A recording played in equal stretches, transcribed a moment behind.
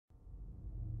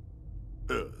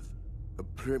Earth, a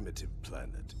primitive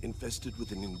planet infested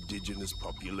with an indigenous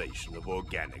population of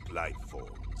organic life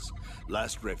forms.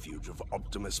 Last refuge of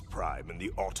Optimus Prime and the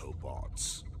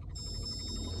Autobots.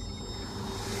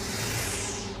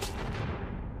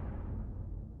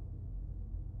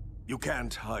 You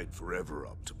can't hide forever,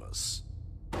 Optimus.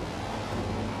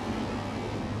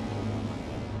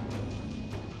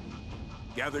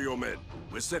 Gather your men.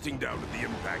 We're setting down at the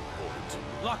impact point.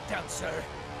 Lockdown, sir.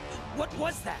 What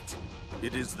was that?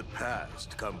 It is the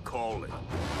past come calling.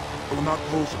 It will not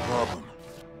pose a problem.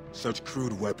 Such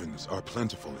crude weapons are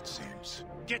plentiful, it seems.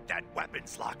 Get that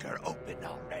weapons locker open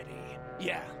already.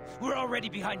 Yeah, we're already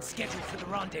behind schedule for the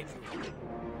rendezvous.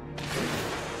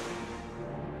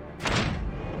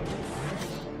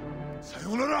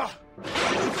 Sayonara!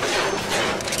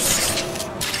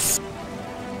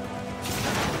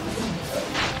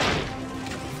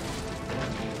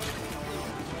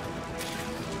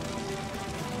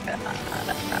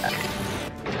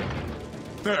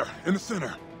 There, in the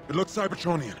center. It looks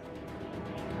Cybertronian.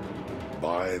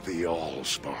 By the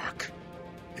Allspark,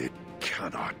 it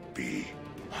cannot be.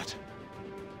 What?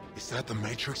 Is that the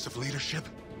matrix of leadership?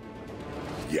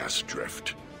 Yes,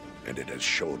 Drift. And it has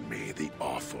shown me the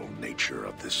awful nature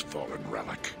of this fallen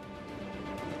relic.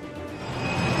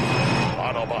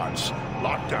 Autobots,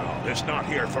 Lockdown is not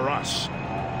here for us.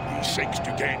 He seeks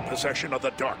to gain possession of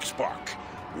the Darkspark.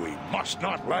 We must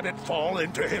not let it fall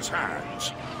into his hands.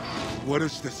 What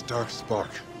is this dark spark?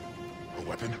 A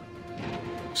weapon?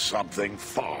 Something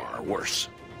far worse.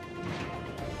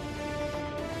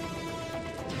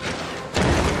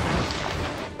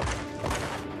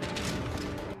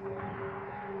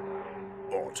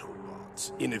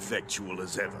 Autobots, ineffectual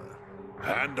as ever.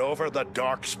 Hand over the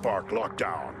Darkspark,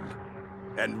 Lockdown.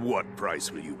 And what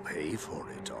price will you pay for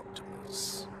it,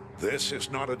 Optimus? This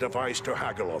is not a device to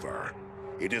haggle over.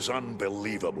 It is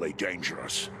unbelievably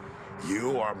dangerous.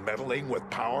 You are meddling with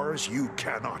powers you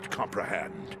cannot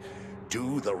comprehend.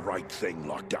 Do the right thing,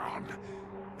 Lockdown,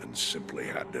 and simply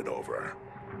hand it over.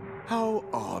 How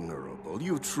honorable.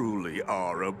 You truly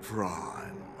are a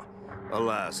Prime.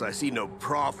 Alas, I see no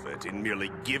profit in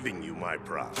merely giving you my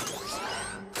prize.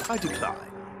 I decline.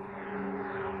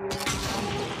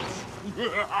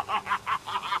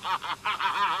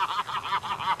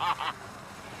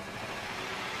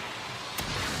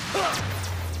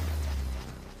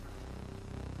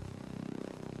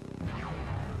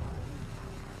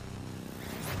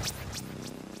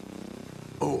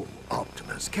 Oh,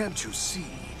 Optimus, can't you see?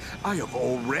 I have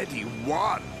already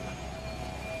won!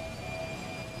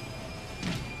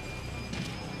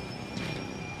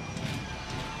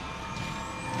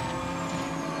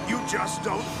 You just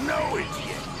don't know it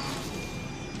yet!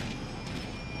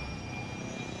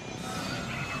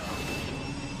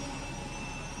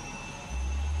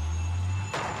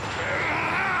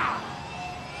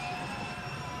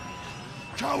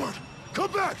 Coward!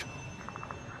 Come back!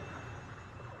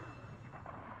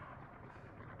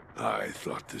 I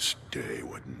thought this day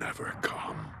would never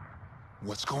come.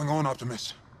 What's going on,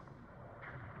 Optimus?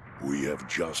 We have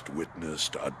just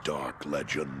witnessed a dark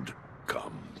legend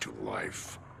come to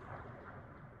life.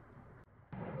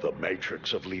 The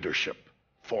Matrix of Leadership,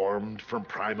 formed from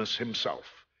Primus himself,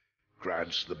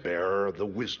 grants the bearer the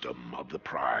wisdom of the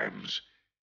Primes.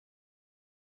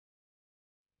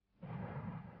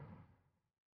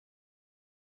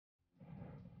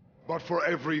 But for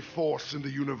every force in the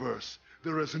universe,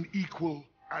 there is an equal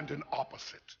and an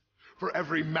opposite. For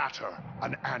every matter,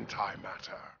 an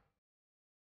antimatter.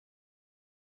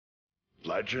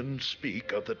 Legends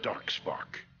speak of the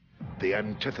Darkspark, the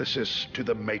antithesis to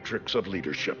the Matrix of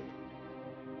Leadership.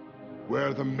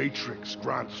 Where the Matrix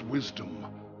grants wisdom,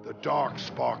 the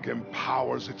Darkspark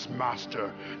empowers its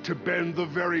master to bend the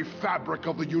very fabric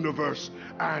of the universe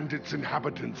and its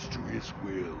inhabitants to his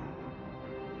will.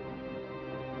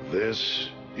 This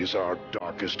is our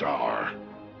darkest hour.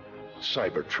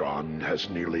 Cybertron has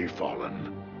nearly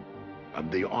fallen, and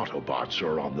the Autobots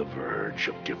are on the verge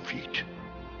of defeat.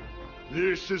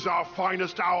 This is our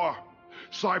finest hour.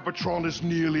 Cybertron is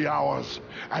nearly ours,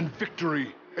 and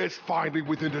victory is finally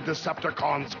within the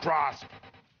Decepticons' grasp.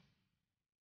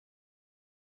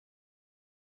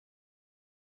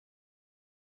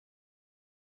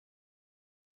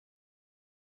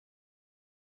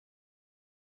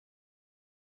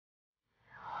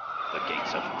 The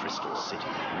gates of Crystal City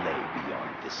lay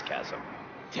beyond this chasm.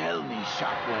 Tell me,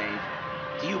 Shockwave,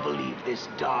 do you believe this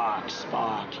dark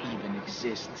spark even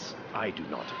exists? I do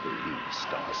not believe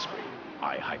Starscream.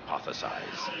 I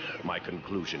hypothesize. My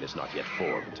conclusion is not yet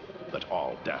formed, but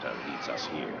all data leads us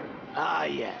here. Ah,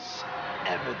 yes.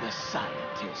 Ever the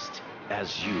scientist.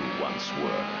 As you once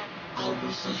were.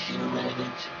 Conversation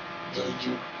irrelevant.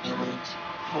 Danger imminent.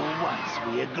 For once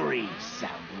we agree,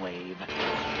 Soundwave.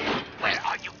 Where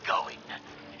are you going?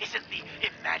 Isn't the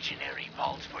imaginary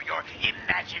vault for your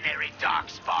imaginary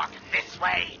Darkspark this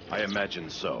way? I imagine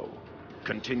so.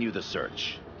 Continue the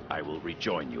search. I will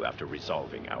rejoin you after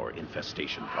resolving our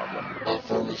infestation problem.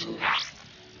 Affirmative.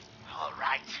 All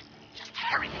right. Just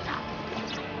hurry it up.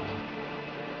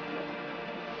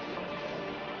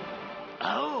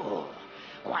 Oh,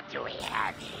 what do we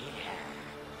have here?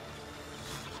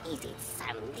 Is it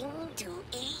something to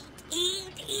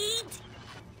eat?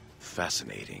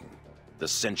 Fascinating. The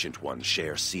sentient ones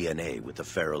share CNA with the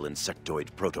feral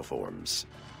insectoid protoforms.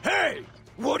 Hey!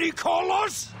 What do you call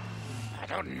us? I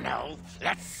don't know.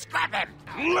 Let's scrap him.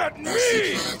 Let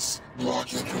me! Plans.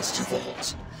 Block entrance to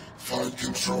vault. Find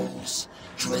controls.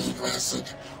 Drain acid.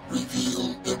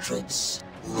 Reveal entrance.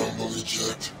 Rumble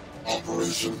eject.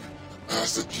 Operation.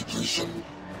 Acid depletion.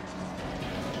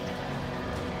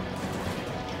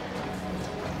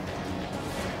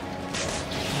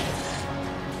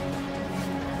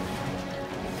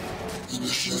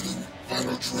 Initiating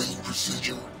final drain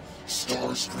procedure.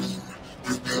 Starscream,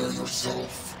 prepare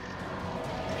yourself.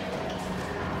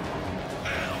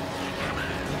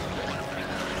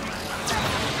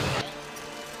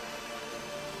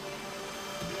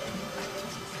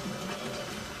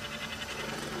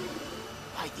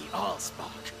 By the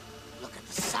Allspark. Look at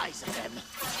the size of them.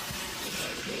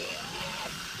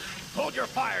 Hold your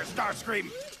fire,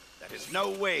 Starscream! That is no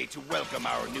way to welcome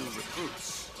our new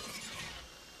recruits.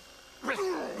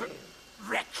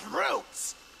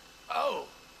 Recruits? Oh,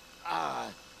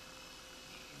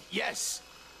 yes.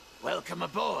 Welcome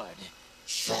aboard.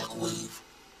 Shockwave.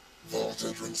 Vault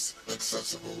entrance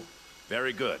accessible.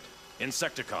 Very good.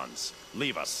 Insecticons,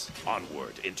 leave us.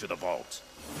 Onward into the vault.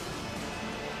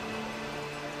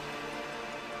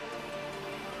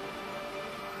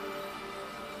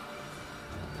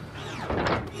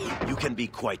 You can be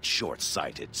quite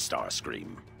short-sighted,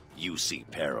 Starscream. You see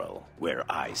peril where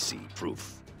I see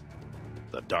proof.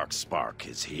 The Darkspark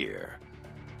is here.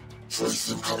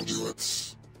 Tracing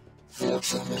conduits. 4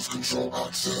 terminals control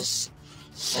access.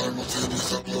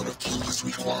 Simultaneous upload of keys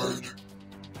required.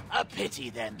 A pity,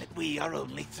 then, that we are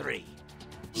only 3.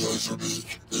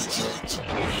 Laserbeak eject.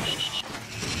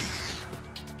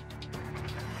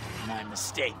 My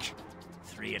mistake.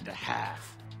 3.5.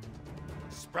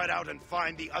 Spread out and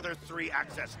find the other 3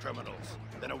 access terminals.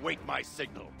 Then await my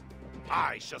signal.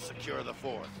 I shall secure the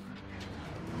 4th.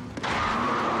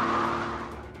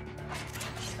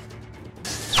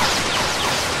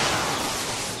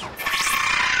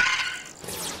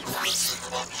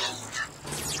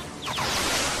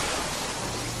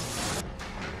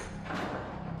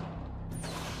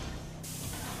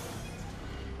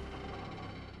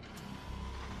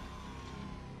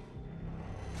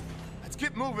 Let's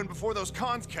get moving before those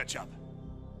cons catch up.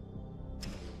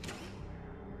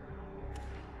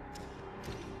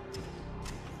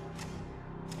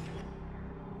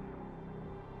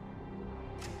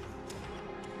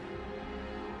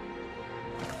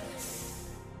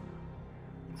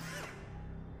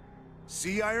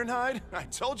 See, Ironhide? I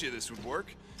told you this would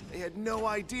work. They had no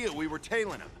idea we were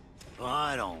tailing them.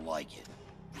 I don't like it.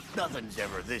 Nothing's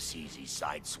ever this easy,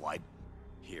 Sideswipe.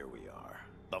 Here we are.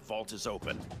 The vault is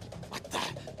open. What the?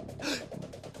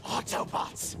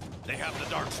 Autobots! They have the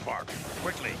Darkspark.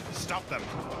 Quickly, stop them.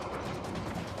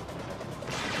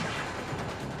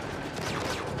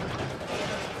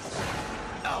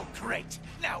 Oh, great.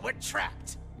 Now we're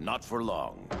trapped. Not for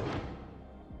long.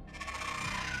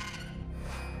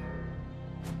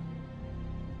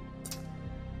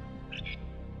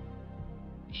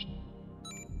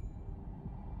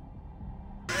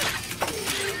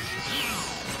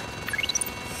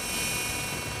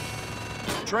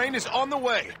 Train is on the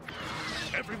way.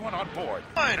 Everyone on board.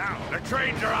 Now, the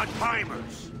trains are on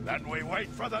timers. Then we wait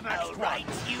for the next All right,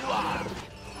 one. you are.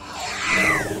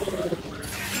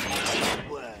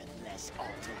 Worthless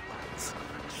Autobots.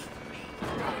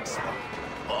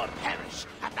 Or perish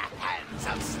at the hands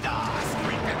of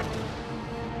Starscream.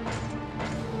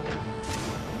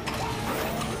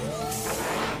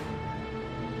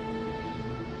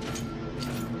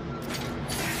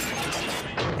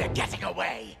 They're getting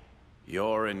away.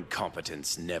 Your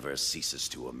incompetence never ceases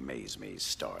to amaze me,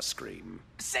 Starscream.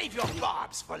 Save your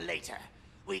barbs for later.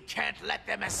 We can't let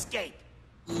them escape.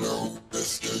 No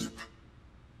escape.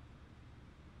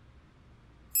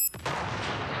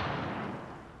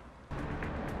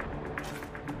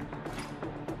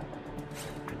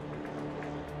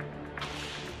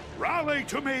 Rally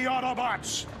to me,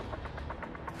 Autobots!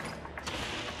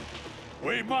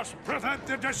 We must prevent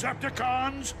the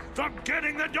Decepticons from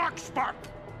getting the Darkspark!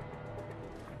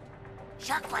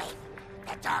 Shockwave,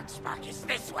 the Darkspark is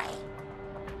this way.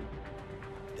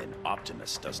 Then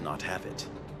Optimus does not have it.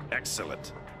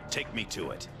 Excellent. Take me to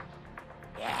it.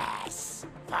 Yes,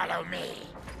 follow me.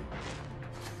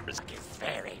 Risk is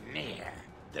very near.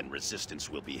 Then resistance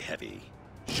will be heavy.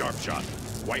 Sharp shot.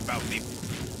 Wipe out the...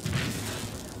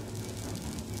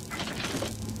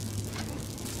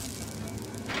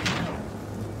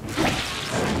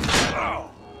 Oh!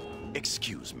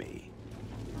 Excuse me.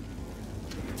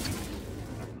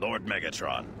 Lord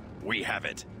Megatron, we have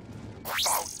it.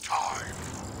 About time!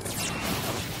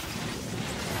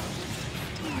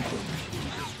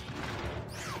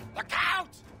 Look out!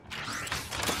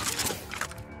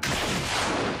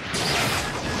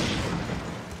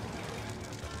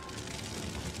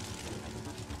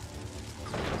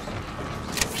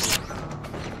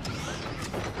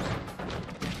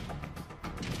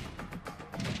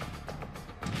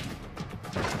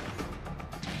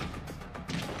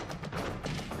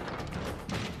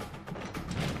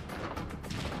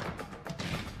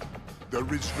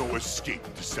 There is no escape,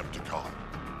 Decepticon.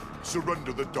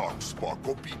 Surrender the Darkspark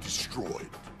or be destroyed.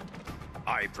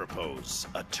 I propose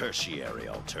a tertiary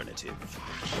alternative.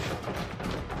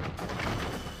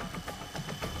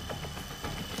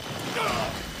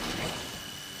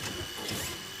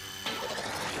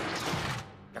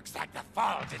 Looks like the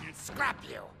fall didn't scrap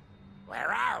you.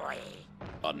 Where are we?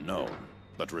 Unknown,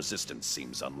 but resistance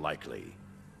seems unlikely.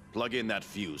 Plug in that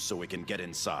fuse so we can get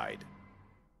inside.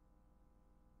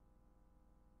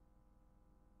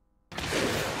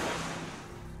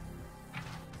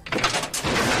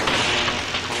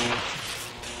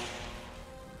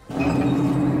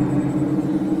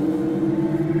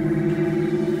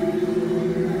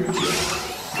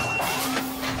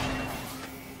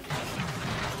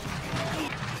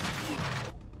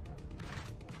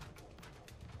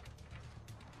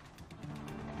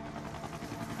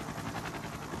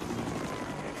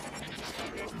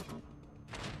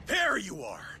 There you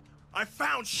are! I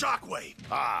found Shockwave!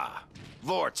 Ah,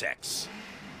 Vortex.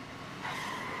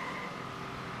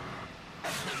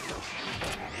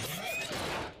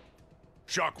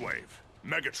 Shockwave,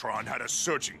 Megatron had us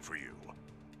searching for you.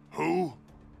 Who?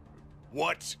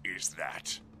 What is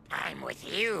that? I'm with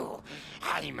you.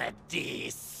 I'm a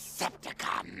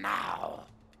Decepticon now.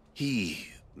 He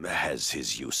has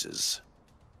his uses.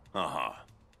 Uh-huh.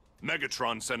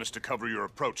 Megatron sent us to cover your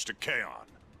approach to Kaon.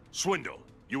 Swindle,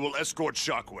 you will escort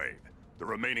Shockwave. The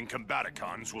remaining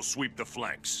Combaticons will sweep the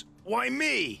flanks. Why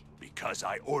me? Because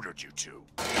I ordered you to.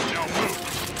 Now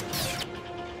move!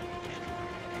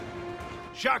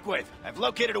 Shockwave, I've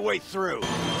located a way through.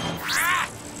 Ah!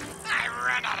 I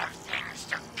ran out of things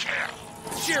to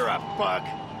kill. Cheer up, Bug.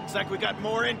 Looks like we got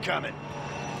more incoming.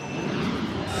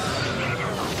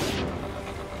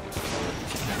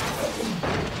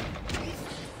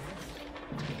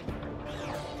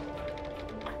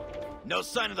 No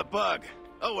sign of the Bug.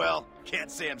 Oh well, can't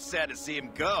say I'm sad to see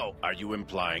him go. Are you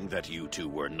implying that you two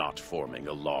were not forming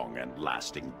a long and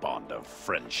lasting bond of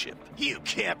friendship? You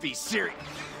can't be serious.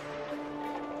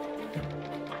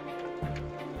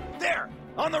 There,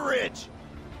 on the ridge.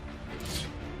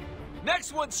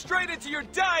 Next one straight into your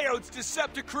diodes,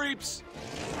 Decepticreeps!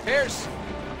 Pierce!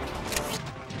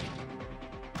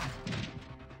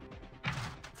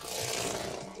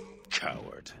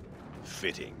 Coward.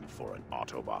 Fitting for an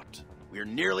Autobot. We're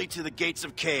nearly to the gates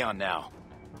of Kaon now.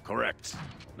 Correct.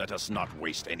 Let us not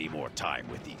waste any more time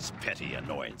with these petty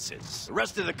annoyances. The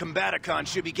rest of the Combaticons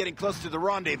should be getting close to the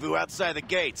rendezvous outside the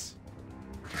gates.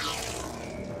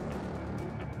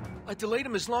 I delayed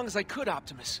him as long as I could,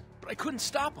 Optimus, but I couldn't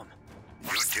stop him.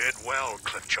 You did well,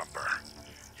 Cliffjumper.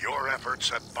 Your efforts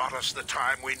have bought us the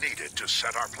time we needed to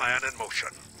set our plan in motion.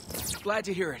 Glad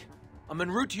to hear it. I'm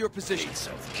en route to your position. Gates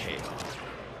of Kaon.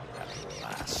 At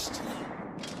last.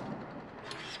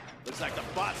 Looks like the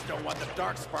bots don't want the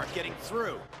Darkspark getting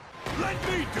through. Let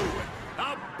me do it!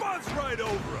 I'll buzz right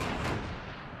over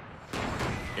them!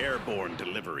 Airborne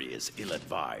delivery is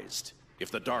ill-advised. If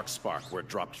the Darkspark were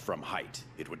dropped from height,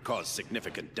 it would cause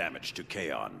significant damage to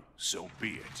Kaon. So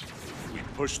be it. We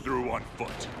push through on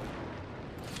foot.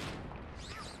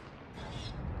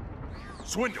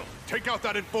 Swindle, take out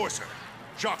that enforcer.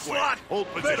 Shockwave, Slot! hold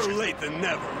position. Better late than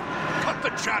never. Cut the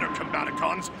chatter,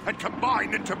 Combaticons, and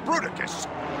combine into Bruticus.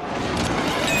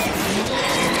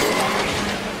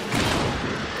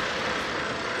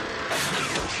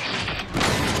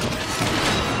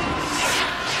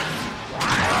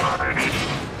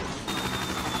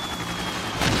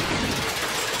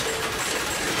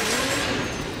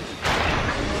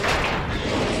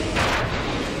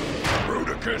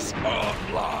 Bruticus,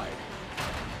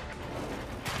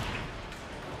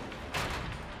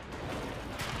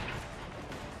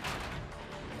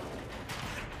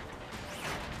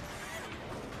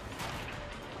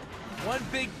 One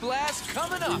big blast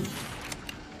coming up.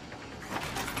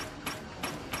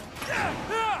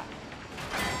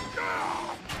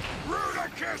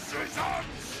 Rudicus is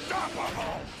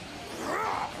unstoppable!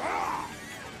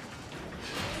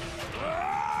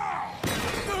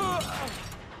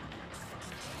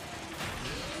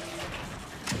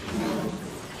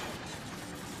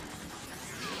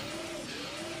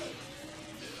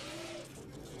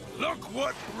 Look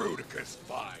what Rudicus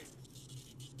finds.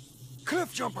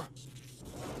 Cliff jumper!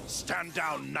 Stand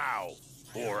down now,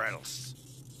 or else.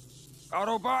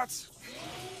 Autobots,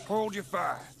 hold your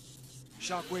fire.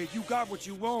 Shockwave, you got what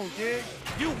you want, dig?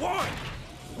 You won!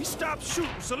 We stopped shooting,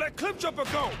 so let Cliff Jumper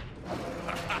go!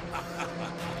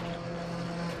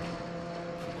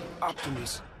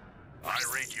 Optimus. I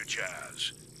read you,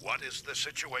 Jazz. What is the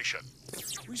situation?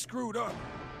 We screwed up.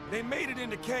 They made it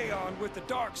into Kaon with the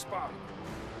Dark Spot.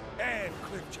 And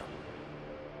Cliff Jumper.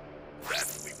 Then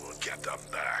we will get them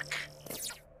back.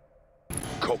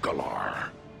 Kokalar,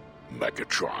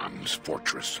 Megatron's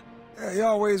fortress. Yeah, he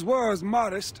always was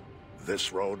modest.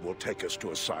 This road will take us to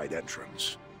a side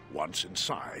entrance. Once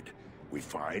inside, we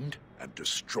find and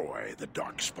destroy the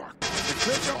Darkspark.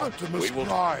 Optimus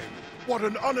Prime, what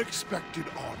an unexpected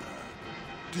honor.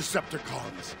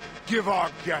 Decepticons, give our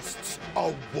guests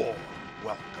a warm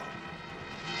welcome.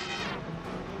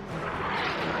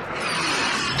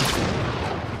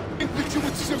 That you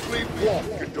would simply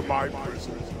walk into my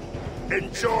prison.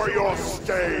 Enjoy your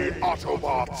stay,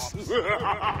 Autobots.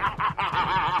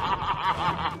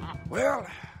 Well,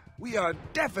 we are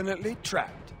definitely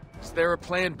trapped. Is there a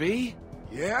plan B?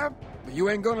 Yeah, but you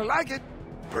ain't gonna like it.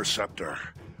 Perceptor,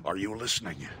 are you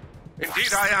listening?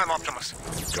 Indeed I am, Optimus.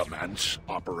 Commence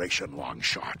Operation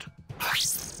Longshot.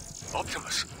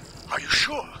 Optimus, are you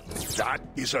sure? That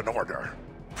is an order.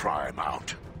 Prime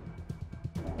out.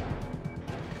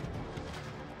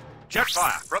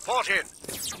 Jetfire, report in.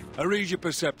 I read your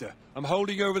Perceptor. I'm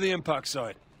holding over the impact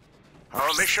site.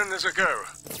 Our mission is a go.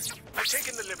 I've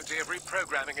taken the liberty of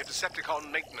reprogramming a Decepticon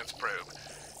maintenance probe.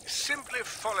 Simply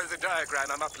follow the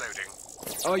diagram I'm uploading.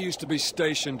 I used to be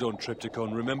stationed on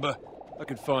Trypticon, remember? I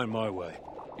could find my way.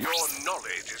 Your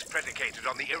knowledge is predicated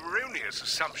on the erroneous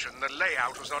assumption the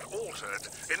layout was not altered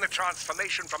in the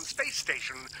transformation from space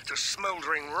station to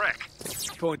smoldering wreck.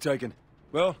 Point taken.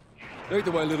 Well, lead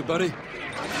the way, little buddy.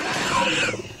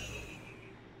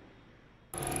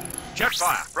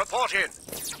 Jetfire, report in.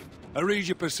 I read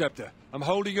your Perceptor. I'm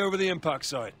holding over the impact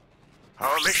site.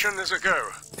 Our mission is a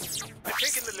go. I've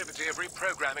taken the liberty of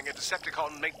reprogramming a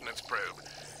Decepticon maintenance probe.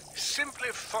 Simply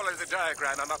follow the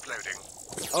diagram I'm uploading.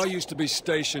 I used to be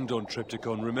stationed on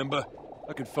Trypticon, remember?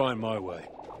 I could find my way.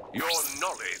 Your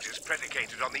knowledge is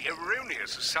predicated on the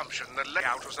erroneous assumption the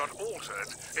layout was not altered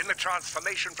in the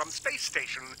transformation from space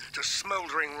station to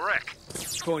smoldering wreck.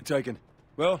 Point taken.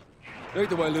 Well, lead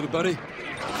the way, little buddy.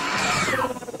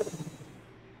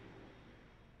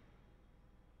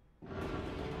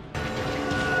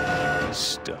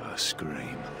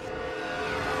 Starscream.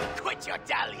 Quit your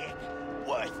dallying!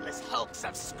 Worthless hulks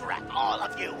of scrap, all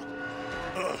of you!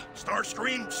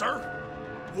 Starscream, sir?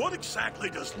 What exactly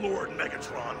does Lord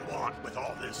Megatron want with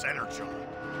all this energy?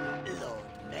 Lord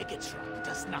Megatron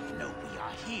does not know we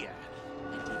are here.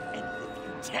 And if any of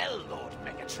you tell Lord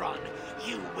Megatron,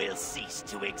 you will cease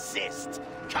to exist.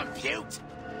 Compute?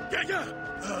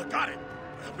 Yeah. Got it.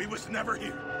 We was never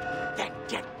here. Then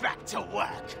get back to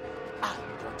work. I'm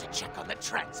going to check on the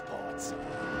transports.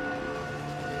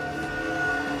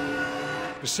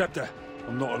 Perceptor,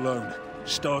 I'm not alone.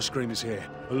 Starscream is here,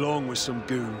 along with some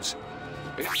goons.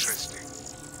 Interesting.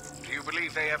 Do you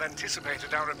believe they have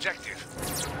anticipated our objective?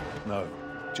 No,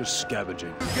 just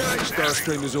scavenging.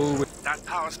 Starscream is always... That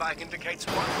power spike indicates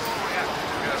one more reactor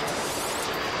to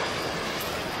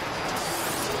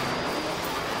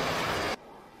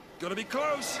go. Gotta be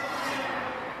close!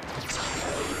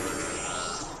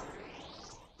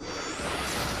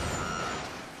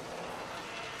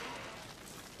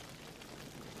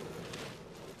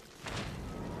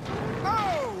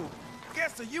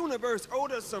 The universe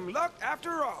owed us some luck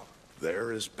after all.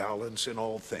 There is balance in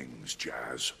all things,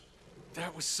 Jazz.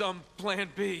 That was some plan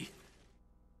B.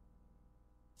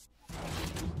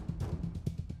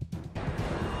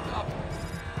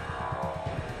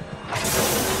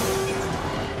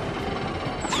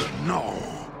 No!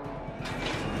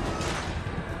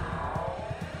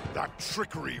 That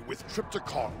trickery with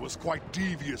Trypticon was quite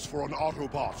devious for an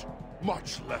Autobot,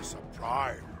 much less a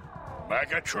Prime.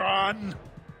 Megatron,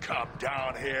 come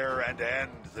down here and end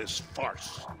this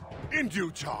farce. In due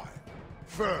time.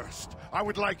 First, I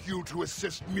would like you to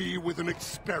assist me with an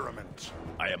experiment.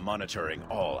 I am monitoring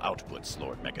all outputs,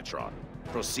 Lord Megatron.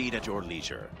 Proceed at your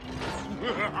leisure.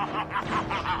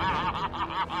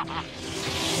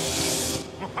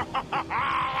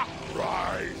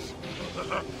 Rise!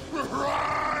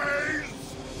 Rise!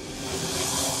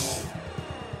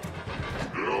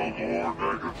 Hail Lord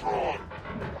Megatron!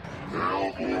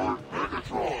 Hail Lord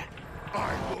Megatron!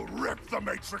 I will rip the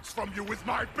Matrix from you with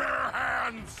my bare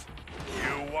hands!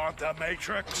 You want the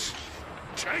Matrix?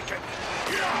 Take it!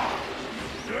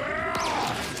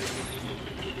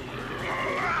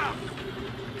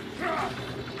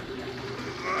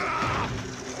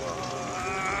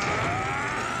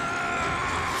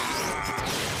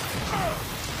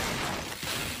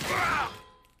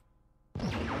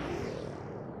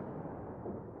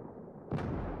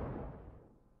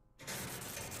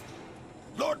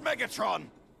 Lord Megatron!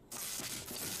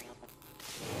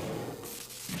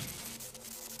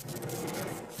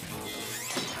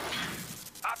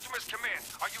 Optimus, come in.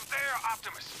 Are you there,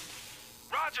 Optimus?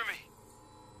 Roger me.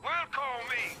 Well, call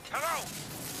me. Hello?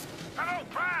 Hello,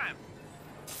 Prime?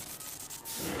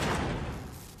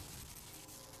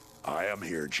 I am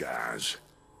here, Jazz.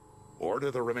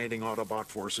 Order the remaining Autobot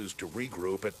forces to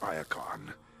regroup at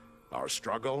Iacon. Our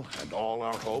struggle and all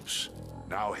our hopes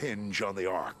now hinge on the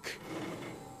Ark.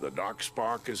 The Dark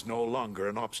Spark is no longer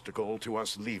an obstacle to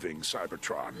us leaving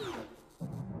Cybertron.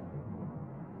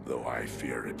 Though I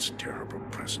fear its terrible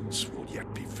presence will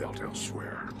yet be felt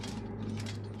elsewhere.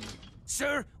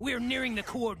 Sir, we are nearing the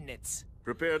coordinates.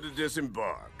 Prepare to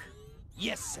disembark.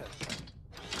 Yes, sir.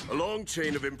 A long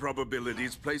chain of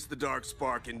improbabilities place the Dark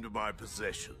Spark into my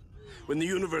possession. When the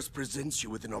universe presents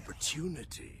you with an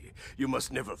opportunity, you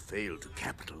must never fail to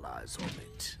capitalize on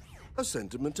it. A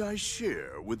sentiment I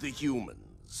share with the humans.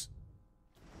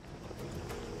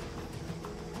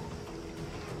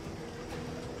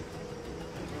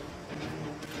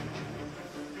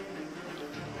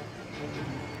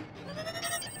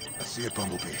 I see it,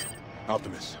 Bumblebee.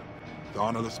 Optimus, the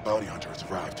honorless bounty hunter has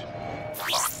arrived.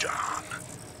 Locked on.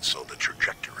 So the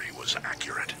trajectory was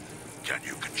accurate. Can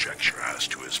you conjecture as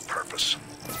to his purpose?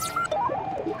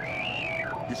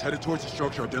 He's headed towards the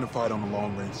structure identified on the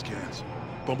long-range scans.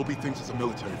 Bumblebee thinks it's a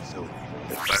military facility.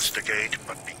 Investigate,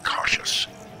 but be cautious.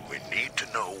 We need to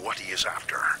know what he is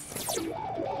after.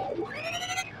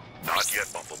 Not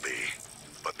yet, Bumblebee,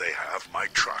 but they have my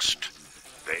trust.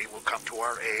 They will come to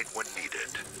our aid when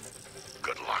needed.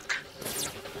 Good luck.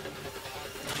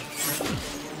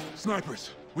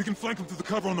 Snipers! We can flank them through the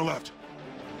cover on the left.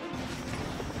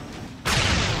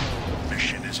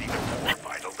 Mission is even more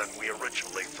vital than we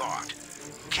originally thought.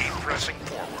 Keep pressing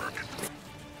forward.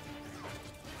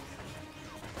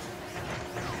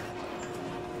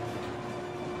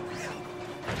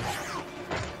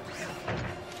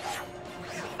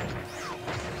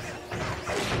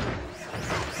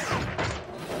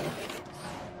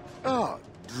 Ah,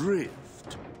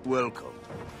 Drift. Welcome.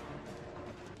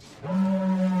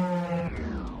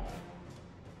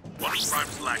 One of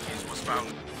Prime's lackeys was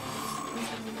found.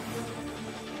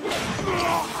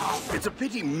 It's a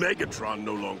pity Megatron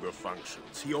no longer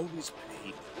functions. He always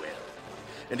paid well.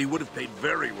 And he would have paid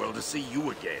very well to see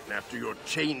you again after your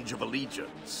change of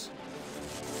allegiance.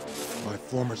 My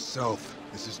former self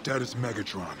is as dead as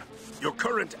Megatron. Your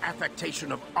current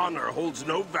affectation of honor holds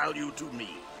no value to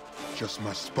me. Just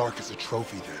my spark as a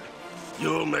trophy, then.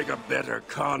 You'll make a better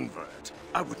convert.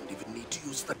 I wouldn't even need to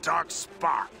use the Dark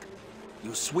Spark.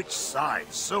 You switch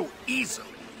sides so easily.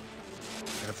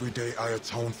 Every day I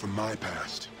atone for my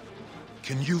past.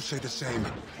 Can you say the same?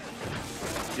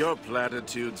 Your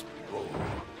platitudes bore.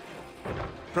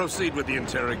 Proceed with the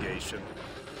interrogation.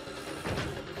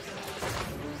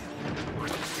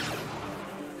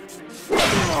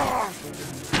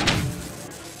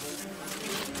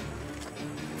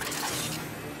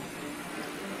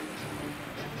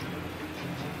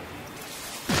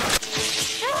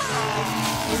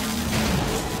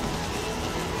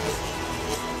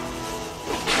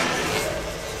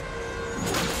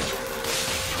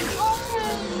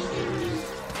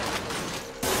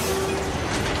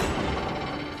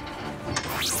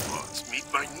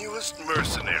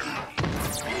 Mercenary.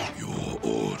 Your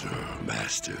order,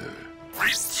 Master.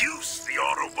 Reduce the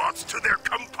Autobots to their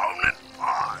component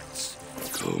parts.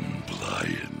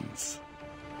 Compliance.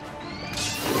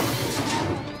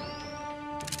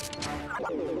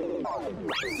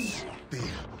 B,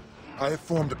 I have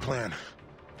formed a plan.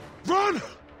 Run!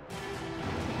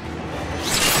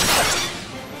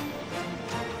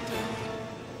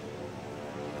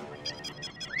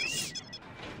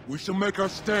 We shall make our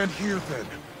stand here, then.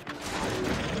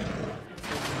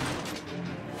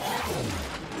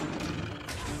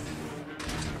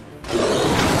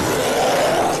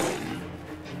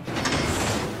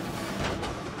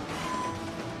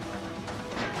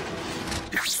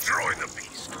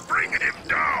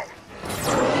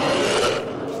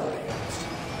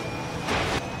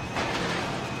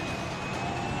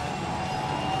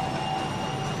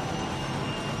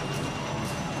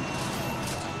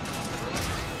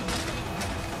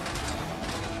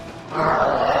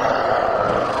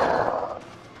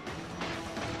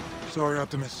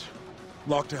 Optimus.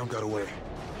 Lockdown got away.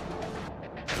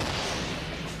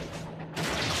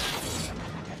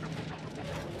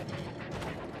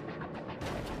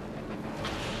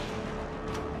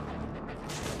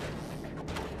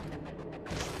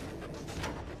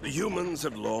 The humans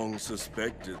have long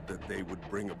suspected that they would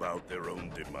bring about their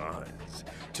own demise.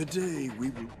 Today,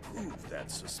 we will prove that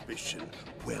suspicion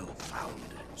well-founded.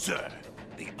 Sir,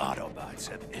 the Autobots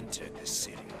have entered the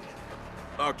city.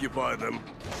 Occupy them.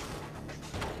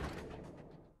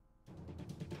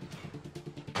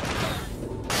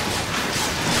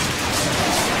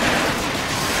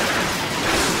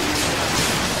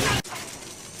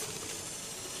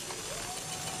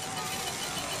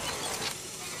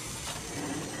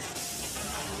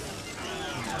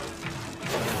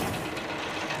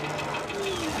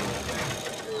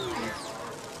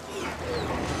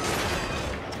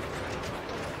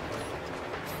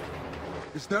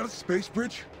 Is that a space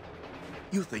bridge?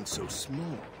 You think so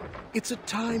small. It's a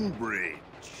time bridge.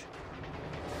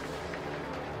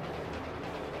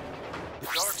 The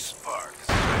dark spark.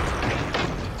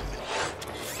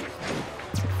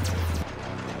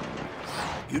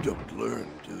 You don't learn,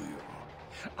 do you?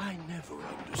 I never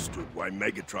understood why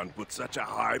Megatron put such a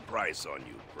high price on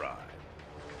you, Prime.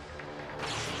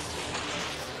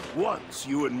 Once,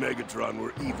 you and Megatron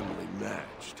were evenly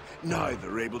matched,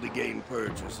 neither able to gain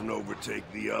purchase and overtake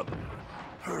the other.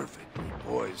 Perfectly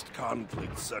poised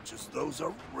conflicts such as those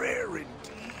are rare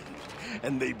indeed,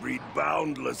 and they breed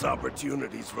boundless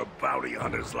opportunities for bounty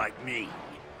hunters like me.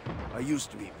 I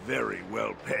used to be very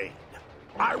well paid.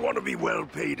 I want to be well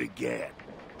paid again.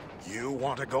 You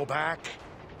want to go back?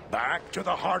 Back to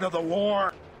the heart of the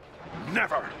war?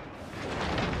 Never!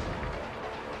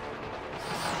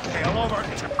 Hail over!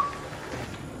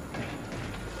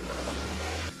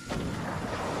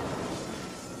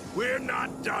 We're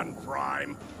not done,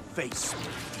 Prime. Face me.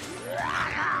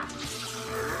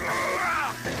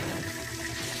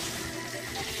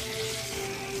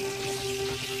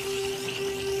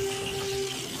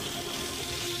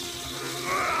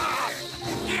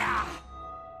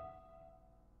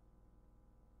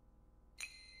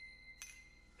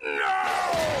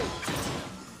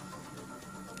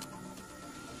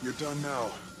 You're done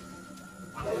now.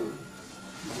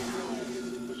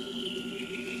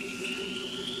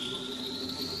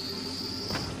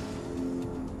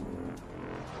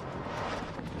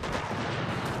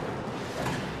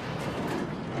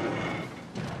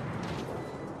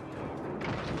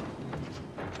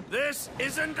 This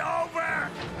isn't over!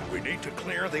 We need to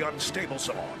clear the unstable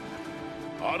zone.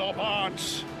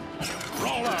 Autobots,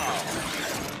 roll out!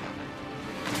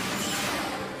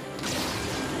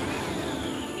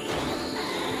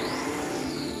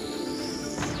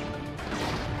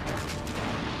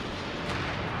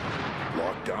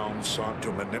 Lockdown sought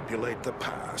to manipulate the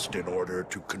past in order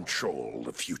to control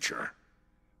the future.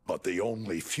 But the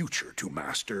only future to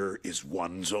master is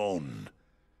one's own.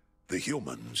 The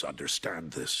humans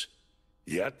understand this,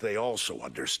 yet they also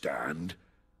understand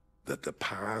that the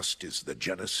past is the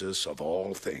genesis of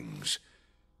all things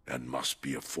and must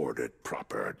be afforded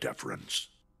proper deference.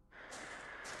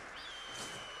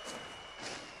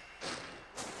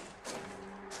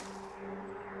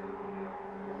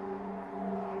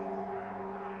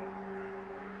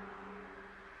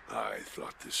 I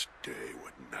thought this day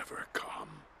would never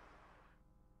come.